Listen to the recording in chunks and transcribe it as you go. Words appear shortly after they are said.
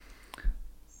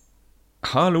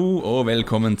Hallo og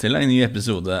velkommen til en ny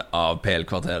episode av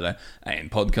PL-kvarteret,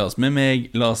 en podcast med meg,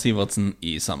 Lars Sivertsen,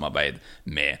 i samarbeid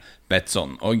med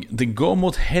Betsson. Og det går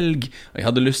mot helg, og jeg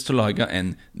hadde lyst til å lage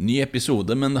en ny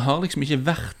episode, men det har liksom ikke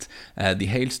vært de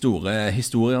helt store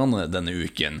historiene denne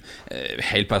uken.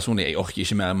 Helt personlig, jeg orker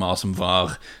ikke mer mas som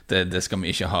var, det skal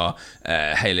vi ikke ha.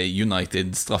 Hele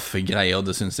United-straffegreier,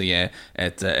 det synes jeg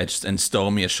er en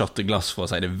storm i et shotteglass, for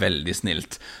å si det veldig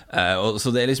snilt.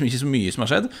 Så det er liksom ikke så mye som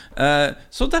har skjedd.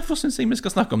 Så derfor synes jeg vi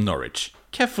skal snakke om Norwich.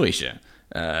 Hvorfor ikke?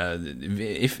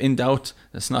 If in doubt,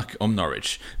 snakk om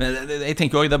Norwich. Men jeg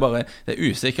tenker også det er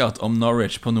usikkert om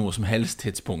Norwich på noe som helst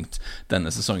tidspunkt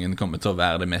denne sesongen kommer til å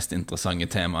være det mest interessante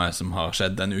temaet som har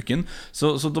skjedd denne uken.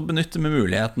 Så da benytter vi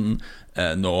muligheten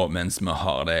nå mens vi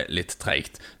har det litt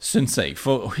tregt, synes jeg.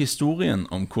 For historien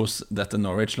om hvordan dette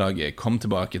Norwich-laget kom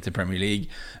tilbake til Premier League,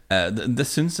 den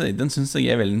synes jeg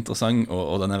er veldig interessant,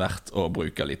 og den er verdt å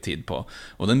bruke litt tid på.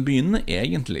 Og den begynner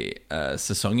egentlig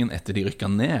sesongen etter de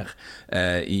rykket ned.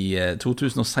 I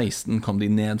 2016 kom de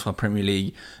ned fra Premier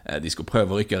League. De skulle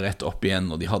prøve å rykke rett opp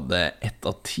igjen, og de hadde et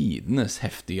av tidenes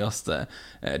heftigste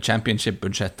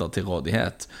championship-budsjetter til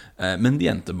rådighet, men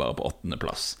de endte bare på 8.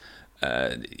 plass.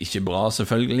 Ikke bra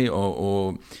selvfølgelig,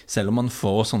 og selv om man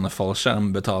får sånne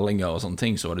fallskjermbetalinger og sånne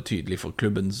ting, så var det tydelig for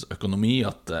klubbens økonomi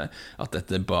at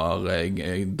dette bare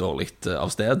dårlig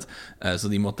av sted, så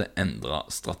de måtte endre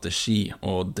strategi.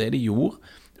 Og det de gjorde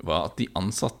var at de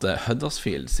ansatte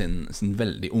Huddersfield sin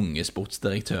veldig unge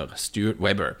sportsdirektør Stuart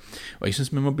Webber. Og jeg synes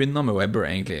vi må begynne med Webber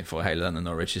egentlig for hele denne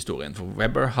Norwich-historien, for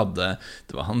Webber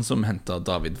det var han som hentet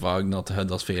David Wagner til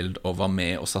Huddersfield og var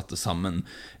med og satte sammen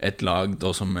et lag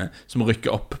da, som rykker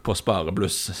opp på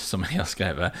sparebluss, som jeg har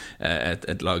skrevet,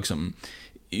 et lag som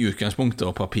i utgangspunktet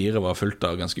og papiret var fullt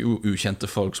av ganske ukjente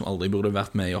folk som aldri burde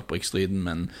vært med i opprykksstriden,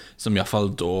 men som i hvert fall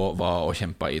da var å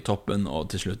kjempe i toppen,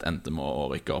 og til slutt endte med å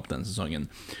rykke opp den sesongen.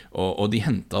 Og de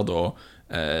hentet da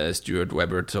Stuart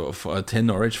Webber til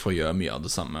Norwich for å gjøre mye av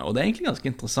det samme. Og det er egentlig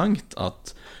ganske interessant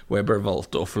at Webber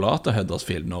valgte å forlate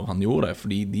Huddersfield når han gjorde det,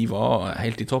 fordi de var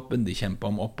helt i toppen, de kjempet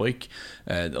om opprykk,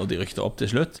 og de rykte opp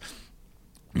til slutt.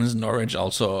 Mens Norwich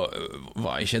altså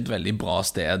var ikke et veldig bra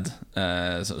sted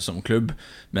som klubb,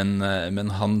 men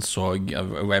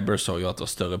Webber så jo at det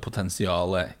var større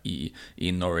potensial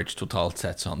i Norwich totalt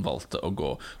sett, så han valgte å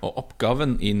gå. Og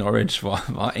oppgaven i Norwich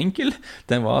var enkel.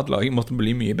 Den var at laget måtte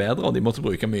bli mye bedre, og de måtte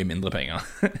bruke mye mindre penger.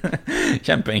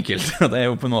 Kjempeenkelt. Og det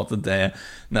er jo på en måte det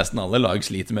nesten alle lag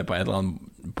sliter med på et eller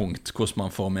annet punkt, hvordan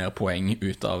man får mer poeng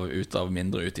ut av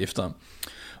mindre utgifter.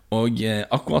 Og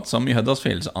akkurat som i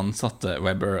Huddersfield så ansatte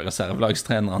Webber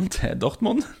reservelagstreneren til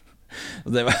Dortmund.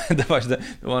 Og det var ikke det.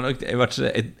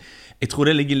 Jeg tror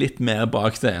det ligger litt mer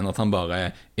bak det enn at han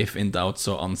bare, if in doubt,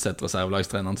 så ansetter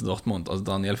reservelagstreneren til Dortmund. Altså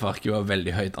Daniel Farke var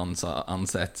veldig høyt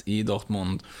ansett i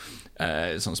Dortmund.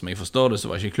 Sånn som jeg forstår det, så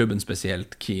var ikke klubben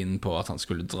spesielt keen på at han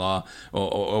skulle dra,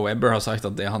 og Webber har sagt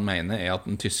at det han mener er at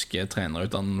den tyske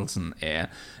trenerutdannelsen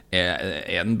er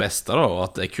den beste da, og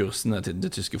at kursene til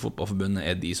det tyske fotballforbundet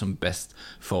er de som best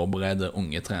forbereder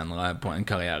unge trenere på en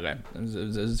karriere.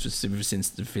 Det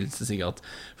finnes sikkert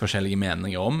forskjellige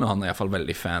meninger om, men han er i hvert fall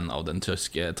veldig fan av den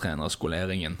tyske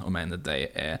trenerskoleringen og mener det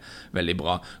er veldig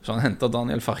bra. Så han hentet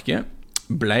Daniel Farke,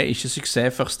 ble ikke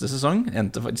suksess første sesong,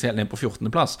 endte faktisk helt ned på 14.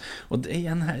 plass, og det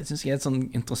igjen her synes jeg er et sånn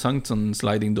interessant sånn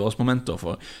sliding doors moment da,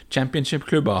 for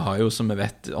championship-klubber har jo, som vi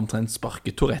vet, omtrent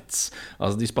sparket Tourettes.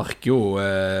 Altså de sparker jo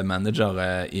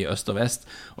managere i øst og vest,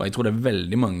 og jeg tror det er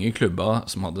veldig mange klubber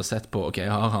som hadde sett på, ok,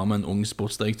 her har vi en ung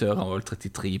sportsdirektør, han var vel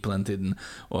 33 på den tiden,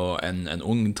 og en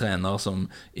ung trener som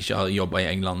ikke har jobbet i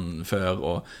England før,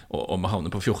 og vi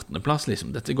havner på 14. plass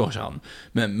liksom, dette går ikke an.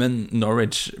 Men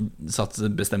Norwich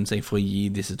bestemte seg for å gi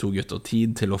disse to gutter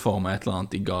tid til å forme et eller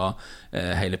annet. De ga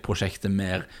hele prosjektet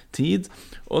mer tid,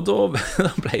 og da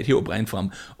ble de jo brent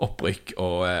frem opprykk,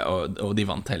 og de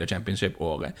vant hele championship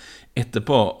året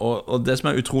etterpå. Og det som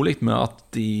er utrolig med at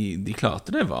de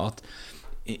klarte det, var at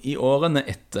i årene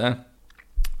etter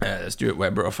Stuart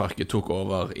Webber og Farke tok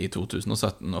over i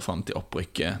 2017 og frem til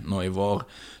opprykket nå i vår,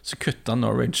 så kuttet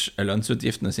Norwich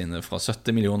lønnsutgiftene sine fra 70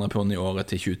 millioner pund i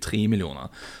året til 23 millioner.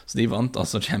 Så de vant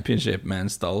altså championship med en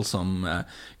stall som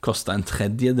kostet en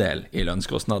tredjedel i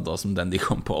lønnskostnader som den de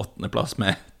kom på 8. plass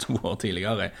med 2 år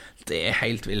tidligere. Det er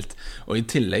helt vilt. Og i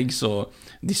tillegg så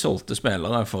de solgte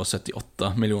spillere for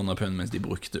 78 millioner pund, mens de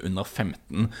brukte under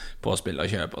 15 på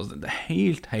spillerkjøp. Altså, det er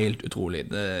helt utrolig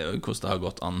hvordan det har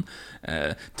gått an.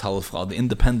 Tall fra The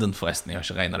Independent forresten, jeg har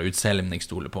ikke regnet det ut selv, men jeg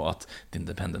stoler på at The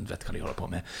Independent vet hva de holder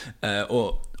på med.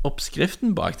 Og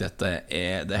oppskriften bak dette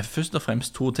det er først og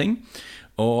fremst 2 ting,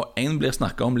 og en blir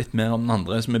snakket om litt mer om den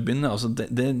andre, så vi begynner, altså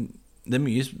det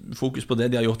mye fokus på det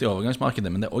de har gjort i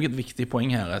overgangsmarkedet, men det også et viktig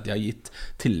poeng her at de har gitt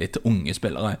tillit til unge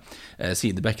spillere.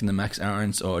 Sidebackene Max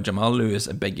Aarons og Jamal Lewis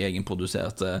begge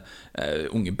egenproduserte.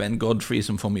 Unge Ben Godfrey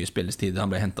som får mye spillestid,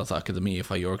 han ble hentet til akademiet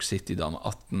fra York City da han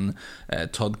var 18.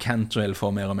 Todd Cantwell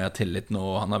får mer og mer tillit nå,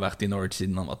 han har vært i Norwich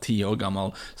siden han var 10 år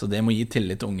gammel, så det må gi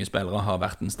tillit til unge spillere har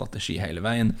vært en strategi hele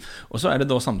veien. Og så det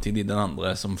da samtidig den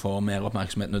andre som får mer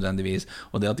oppmerksomhet nødvendigvis,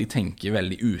 og det at de tenker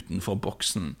veldig utenfor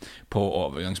boksen på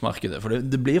overgangsmarkedet. For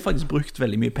det blir faktisk brukt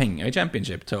veldig mye penger i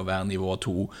Championship til å være nivå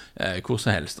 2 hvor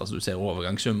som helst. Altså du ser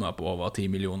overgangssummer på over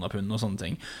 10 millioner pund og sånne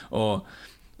ting. Og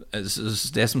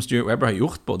det som Stuart Webber har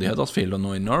gjort både i Huddersfield og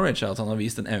nå i Norwich er at han har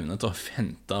vist en evne til å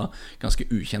hente ganske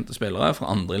ukjente spillere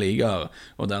fra andre ligaer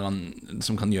og der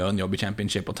som kan gjøre en jobb i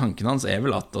Championship, og tanken hans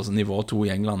vel at altså, nivå 2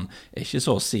 i England ikke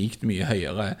så sykt mye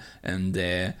høyere enn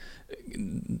det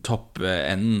topp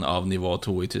enden av nivå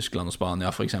 2 i Tyskland og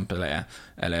Spania for eksempel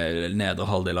eller nedre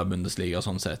halvdel av Bundesliga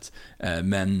sånn sett,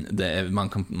 men man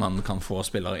kan få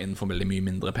spillere inn for veldig mye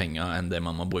mindre penger enn det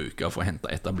man må bruke for å hente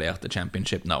etablerte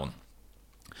Championship-navn.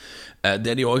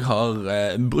 Det de også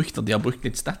har brukt, at de har brukt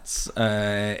litt stats.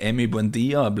 Emi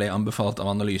Buendia ble anbefalt av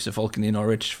analysefolkene i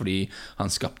Norwich fordi han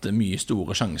skapte mye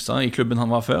store sjanser i klubben han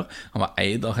var før. Han var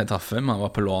eid av Getafe, men han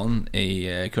var på lån i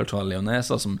Cultural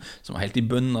Leonesa som var helt i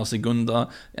bunnen av Segunda,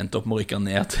 endte opp med å rykke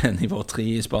ned til nivå 3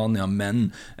 i Spania,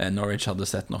 men Norwich hadde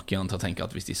sett nok i han til å tenke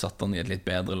at hvis de satt han i et litt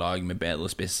bedre lag med bedre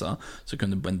spisser, så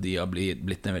kunne Buendia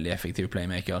blitt en veldig effektiv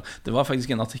playmaker. Det var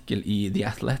faktisk en artikkel i The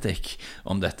Athletic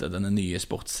om dette, denne nye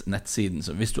sportsnettsiden,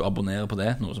 så hvis du abonnerer på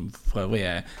det, noe som for øvrig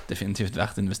definitivt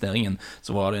verdt investeringen,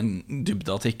 så var det en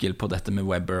dybdeartikkel på dette med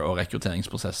Webber og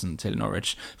rekrutteringsprosessen til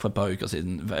Norwich for et par uker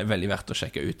siden, veldig verdt å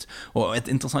sjekke ut. Og et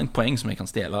interessant poeng som jeg kan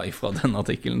stjele fra den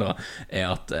artikkelen da,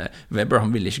 at Webber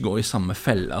han ville ikke gå i samme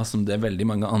felle som det veldig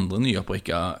mange andre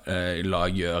nyopprykka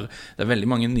lag gjør. Det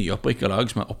veldig mange nyopprykka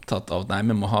lag som opptatt av at nei,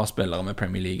 vi må ha spillere med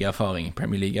Premier League-erfaring.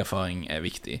 Premier League-erfaring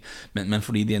viktig, men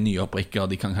fordi de nyopprykka,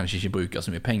 de kan kanskje ikke bruke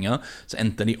så mye penger, så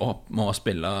endte de opp med å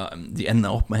spille, de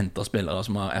ender opp med å hente spillere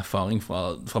som har erfaring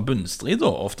fra bunnstrid,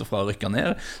 og ofte fra å rykke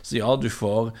ned. Så ja, du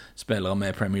får spillere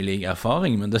med Premier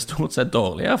League-erfaring, men det stort sett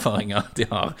dårlige erfaringer de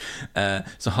har.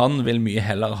 Så han vil mye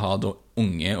heller ha da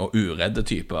unge og uredde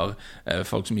typer,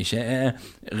 folk som ikke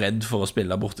redd for å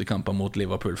spille bortekamper mot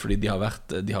Liverpool, fordi de har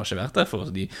ikke vært der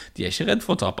for, de ikke redd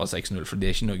for å tape 6-0, for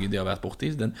det ikke noe de har vært borte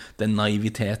i. Den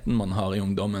naiviteten man har i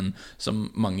ungdommen,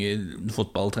 som mange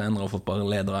fotballtrenere og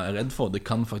fotballledere redd for, det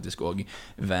kan faktisk også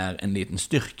være en liten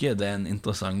styrke. Det en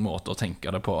interessant måte å tenke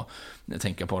på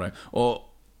det. Og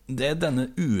det denne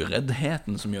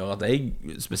ureddheten som gjør at jeg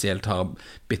spesielt har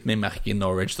bitt meg merke i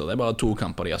Norwich. Så det bare 2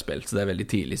 kamper de har spilt, så det veldig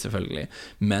tidlig selvfølgelig.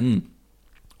 Men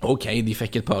ok, de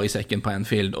fikk et par i sekken på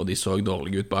Anfield, og de så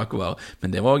dårlig ut bakover, men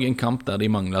det var også en kamp der de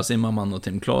manglet Zimmermann og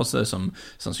Tim Klose, som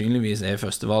sannsynligvis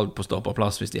førstevalg på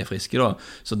stopperplass hvis de friske da,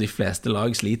 så de fleste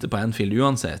lag sliter på Anfield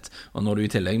uansett, og når du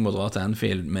i tillegg må dra til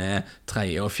Anfield med 3.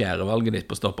 og 4. valget ditt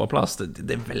på stopperplass,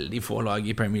 det veldig få lag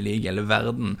i Premier League eller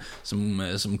verden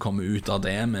som kommer ut av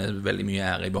det med veldig mye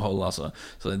ære i behold, altså.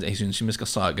 Så jeg synes ikke vi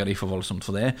skal sage de for voldsomt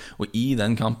for det, og i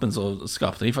den kampen så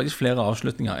skapte de faktisk flere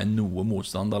avslutninger enn noe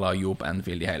motstanderlag gjorde på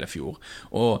Anfield i hele fjor.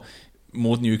 Og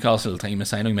mot Newcastle trenger vi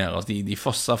si noe mer. Altså, de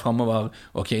fosser fremover.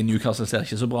 Ok, Newcastle ser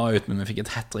ikke så bra ut, men vi fikk et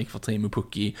hat-trick for Trimo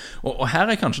Pukki. Og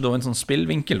her kanskje da en sånn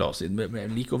spillvinkel da, siden vi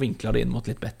liker å vinkle det inn mot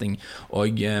litt betting.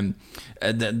 Og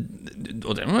det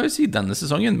må jeg si, denne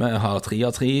sesongen vi har 3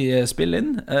 av 3 spill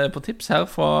inn på tips her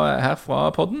fra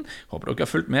podden. Håper dere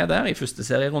har fulgt med der. I første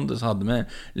serierunde så hadde vi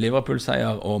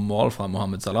Liverpool-seier og mål fra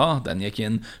Mohamed Salah. Den gikk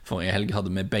inn. Forrige helg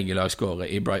hadde vi begge lag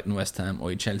skåret i Brighton West Ham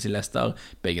og i Chelsea Leicester.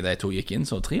 Begge de 2 gikk inn,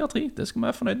 så 3 av 3. Det skal vi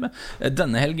være fornøyd med.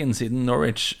 Denne helgen, siden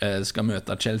Norwich skal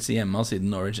møte Chelsea hjemme,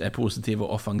 siden Norwich positive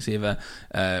og offensive,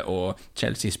 og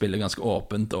Chelsea spiller ganske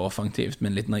åpent og offensivt,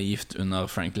 men litt naivt under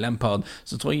Frank Lampard,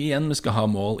 så tror jeg igjen vi skal ha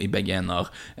mål i begge ender.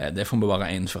 Det får vi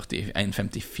bare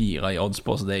 1,54 i odds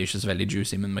på, så det jo ikke så veldig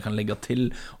juicy, men vi kan legge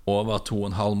til over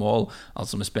 2,5 mål,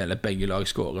 altså vi spiller begge lag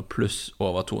scorer pluss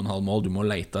over 2,5 mål. Du må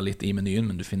lete litt i menyen,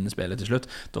 men du finner spillet til slutt.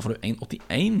 Da får du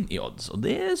 1,81 i odds, og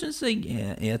det synes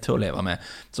jeg til å leve med.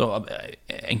 Så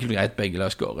enkelt og greit, begge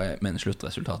lag skårer, men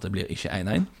sluttresultatet blir ikke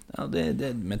 1-1. Ja,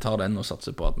 vi tar den og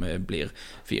satser på at vi blir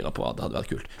 4 på. Det hadde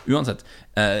vært kult. Uansett,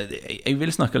 jeg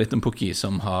vil snakke litt om Pukki,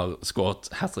 som har skåret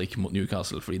hat-trick mot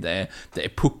Newcastle, fordi det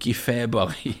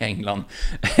Pukki-feber i England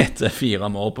etter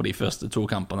 4 mål på de første 2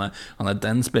 kampene. Han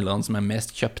den spilleren som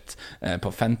mest kjøpt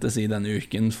på Fantasy denne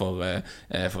uken for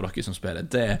dere som spiller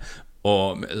det.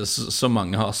 Og så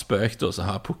mange har spøkt, og så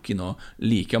har Pukki nå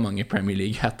like mange Premier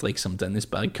League hat-trick som Dennis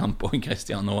Bergkamp og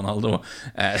Cristiano Ronaldo.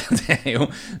 Det jo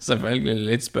selvfølgelig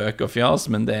litt spøk og fjas,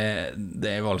 men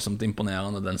det voldsomt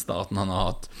imponerende den starten han har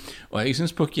hatt. Og jeg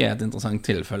synes Pukki et interessant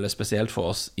tilfelle, spesielt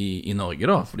for oss i Norge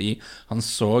da, fordi han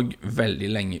så veldig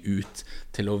lenge ut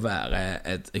til å være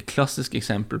et klassisk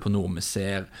eksempel på noe vi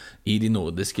ser i de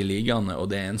nordiske ligaene, og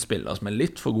det en spiller som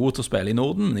litt for god til å spille i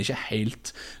Norden, men ikke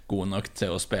helt god nok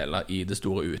til å spille i det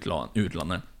store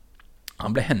utlandet.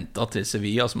 Han ble hentet til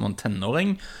Sevilla som en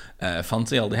tenåring, fant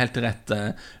seg aldri helt til rette,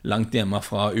 langt hjemme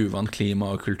fra uvant klima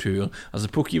og kultur.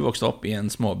 Altså Pukki vokste opp i en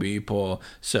småby på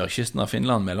sørkysten av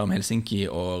Finland, mellom Helsinki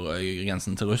og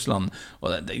grensen til Russland,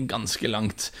 og det ganske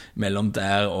langt mellom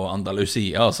der og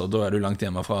Andalusia, altså da du langt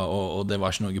hjemme fra, og det var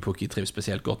ikke noe Pukki trives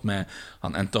spesielt godt med.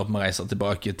 Han endte opp med å reise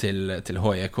tilbake til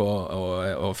HJK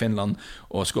og Finland,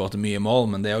 og skårte mye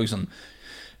mål, men det jo sånn,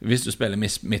 hvis du spiller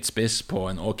midtspiss på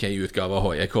en ok utgave av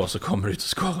HJK, så kommer du til å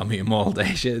skåre mye mål.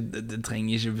 Det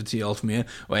trenger ikke bety alt for mye.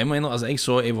 Og jeg må innrømme,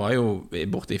 jeg var jo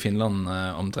borte i Finland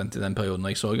omtrent i den perioden,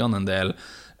 og jeg så han en del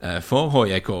for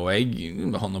HJK, og jeg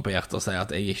hånder på hjertet og sier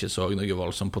at jeg ikke så noe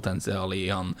voldsomt potensial i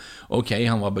han. Ok,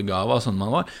 han var begavet, sånn,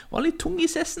 men han var litt tung i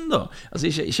sessen da.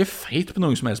 Altså ikke feit på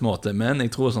noen som helst måte, men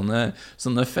jeg tror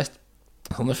sånne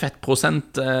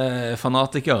fettprosent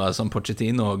fanatikere som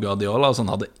Pochettino og Guardiola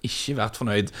sånn, hadde ikke vært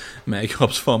fornøyd med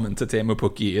kroppsformen til Teemu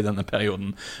Pukki i denne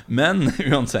perioden. Men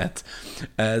uansett,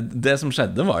 det som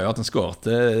skjedde var jo at han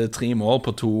skårte 3 mål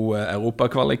på 2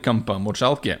 Europa-kvalikkamper mot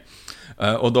Schalke.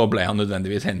 Og da ble han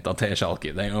nødvendigvis hentet til Schalke.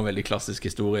 Det jo en veldig klassisk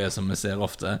historie som vi ser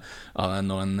ofte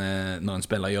når en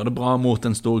spiller gjør det bra mot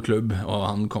en stor klubb, og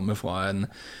han kommer fra en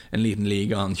liten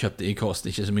liga, han kjøpte i kost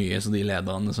ikke så mye, så de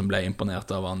lederne som ble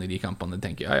imponert av han i de kampene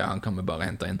tenker, ja, han kan vi bare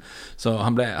hente inn. Så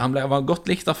han var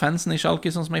godt likt av fansen i Schalke,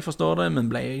 sånn som jeg forstår det,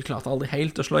 men ble klart aldri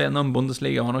helt å slå gjennom.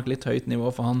 Bundesliga var nok litt høyt nivå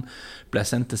for han. Ble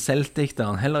sendt til Celtic, der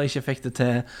han heller ikke fikk det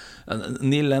til.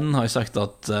 Neil Lennon har jo sagt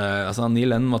at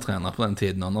Neil Lennon var trener på den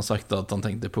tiden, han har sagt at han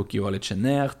tenkte Pukki var litt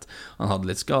genert, han hadde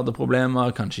litt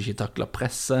skadeproblemer, kanskje ikke taklet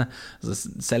presset.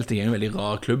 Celtic en veldig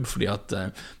rar klubb, fordi at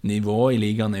nivået i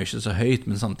ligaen jo ikke så høyt,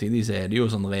 men samtidig så det jo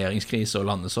sånn regjeringskrise og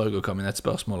landesorg og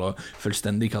kabinettspørsmål og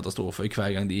fullstendig katastrofe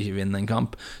hver gang de ikke vinner en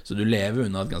kamp, så du lever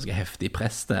under et ganske heftig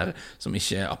press der, som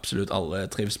ikke absolutt alle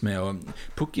trives med, og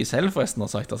Pukki selv forresten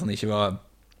har sagt at han ikke var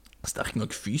sterk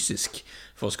nok fysisk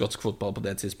for skotsk fotball på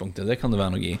det tidspunktet. Det kan det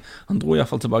være noe i. Han dro i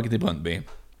hvert fall tilbake til Brøndby.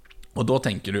 Og da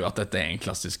tenker du at dette en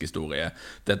klassisk historie.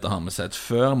 Dette har vi sett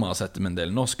før, vi har sett det med en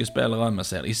del norske spillere, vi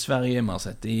ser det i Sverige, vi har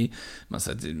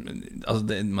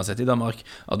sett i Danmark,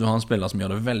 at du har en spiller som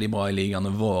gjør det veldig bra i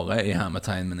ligaene våre i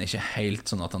hermetegn, men ikke helt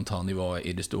sånn at han tar nivået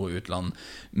i det store utland.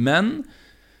 Men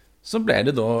så ble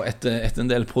det da, etter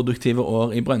en del produktive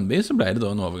år i Brøndby, så ble det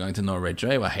da en overgang til Norwich.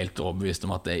 Jeg var helt overbevist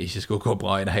om at det ikke skulle gå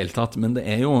bra i det hele tatt, men det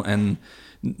jo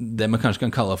det vi kanskje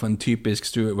kan kalle for en typisk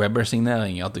Stuart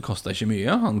Webber-signering, at det kostet ikke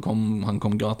mye. Han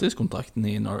kom gratis, kontrakten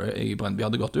i Brøndby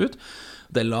hadde gått ut.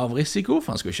 Det lav risiko,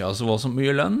 for han skulle ikke ha så voldsomt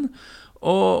mye lønn.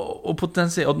 Og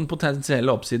den potensielle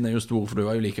oppsiden jo stor, for du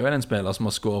var jo likevel en spiller som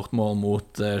har skåret mål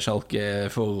mot Schalke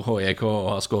for HJK,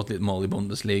 og har skåret litt mål i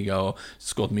Bundesliga, og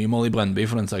skåret mye mål i Brøndby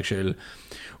for den saks skyld.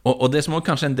 Og det som også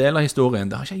kanskje en del av historien,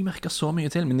 det har ikke jeg merket så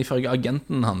mye til, men ifølge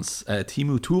agenten hans,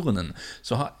 Teemu Turunen,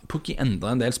 så har Pukki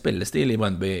endret en del spillestil i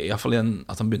Brøndby, i hvert fall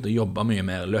at han begynte å jobbe mye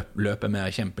mer, løpe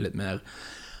mer, kjempe litt mer.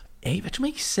 Jeg vet ikke om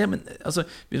jeg ser, men altså,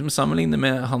 hvis vi sammenligner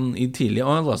med han i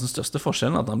tidligere år, den største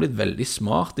forskjellen er at han har blitt veldig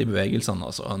smart i bevegelsene.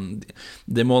 Altså.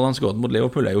 Det målet han skåret mot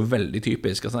Liverpool jo veldig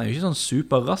typisk. Altså, han jo ikke sånn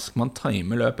superrask, man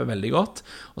timer løpet veldig godt,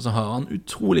 og så har han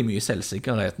utrolig mye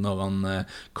selvsikkerhet når han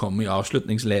kommer i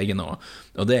avslutningslegen.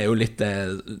 Og det jo litt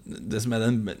det som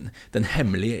den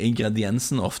hemmelige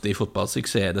ingrediensen ofte i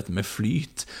fotballsuksess, dette med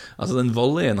flyt. Altså den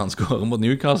volleyen han skårer mot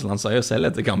Newcastle, han sa jo selv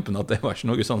etter kampen at det var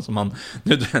ikke noe sånn som han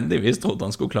nødvendigvis trodde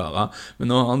han skulle klare. Men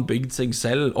nå har han bygd seg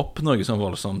selv opp noe sånn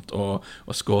voldsomt og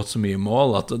skåret så mye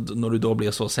mål at når du da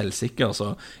blir så selvsikker,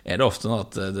 så det ofte sånn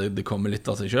at det kommer litt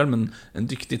av seg selv, men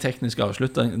en dyktig teknisk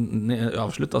avslutter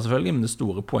selvfølgelig, men det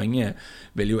store poenget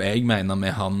vil jo jeg mene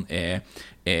med han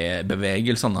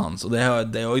bevegelsene hans, og det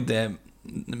også det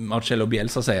Marcelo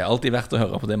Bielsa sier, alltid verdt å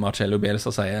høre på det Marcelo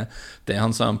Bielsa sier. Det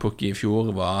han sa om Pukki i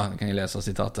fjor var, kan jeg lese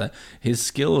sitatet, "His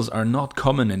skills are not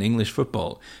common in English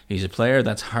football. He's a player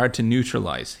that's hard to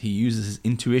neutralize. He uses his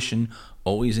intuition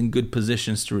always in good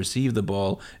positions to receive the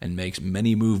ball, and makes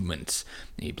many movements.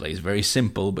 He plays very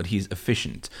simple, but he's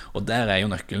efficient. Og der jo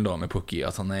nøkkelen da med Pukki,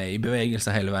 at han I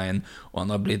bevegelse hele veien, og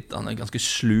han ganske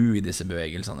slu I disse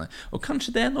bevegelsene. Og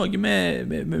kanskje det noe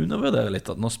vi undervurderer litt,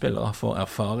 at når spillere får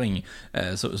erfaring,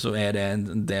 så det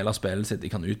en del av spillet sitt de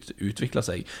kan utvikle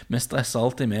seg. Vi stresser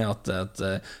alltid med at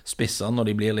spisser, når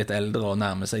de blir litt eldre og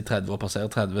nærmer seg 30 og passerer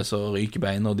 30, så ryker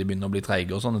beina og de begynner å bli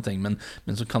treige og sånne ting, men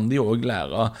så kan de også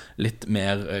lære litt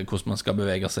mer hvordan man skal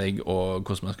bevege seg, og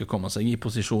hvordan man skal komme seg I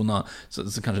posisjoner, så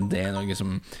kanskje det noe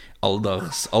som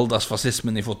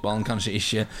aldersfascismen I fotballen kanskje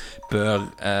ikke bør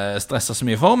stresse så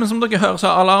mye for, men som dere hører så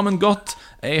har alarmen gått.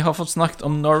 Jeg har fått snakket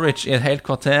om Norwich I et helt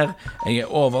kvarter. Jeg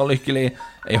overlykkelig.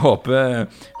 Jeg håper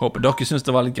dere synes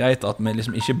det var litt greit at vi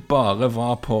liksom ikke bare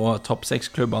var på topp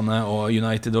 6-klubbene og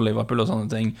United og Liverpool og sånne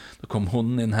ting. Det kom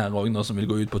hunden inn her også nå som vil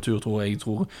gå ut på tur, tror jeg.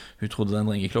 Hun trodde den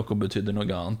ringeklokka betydde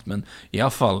noe annet, men I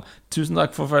alle fall, tusen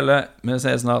takk for følget. Vi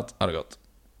ses snart. Ha det godt.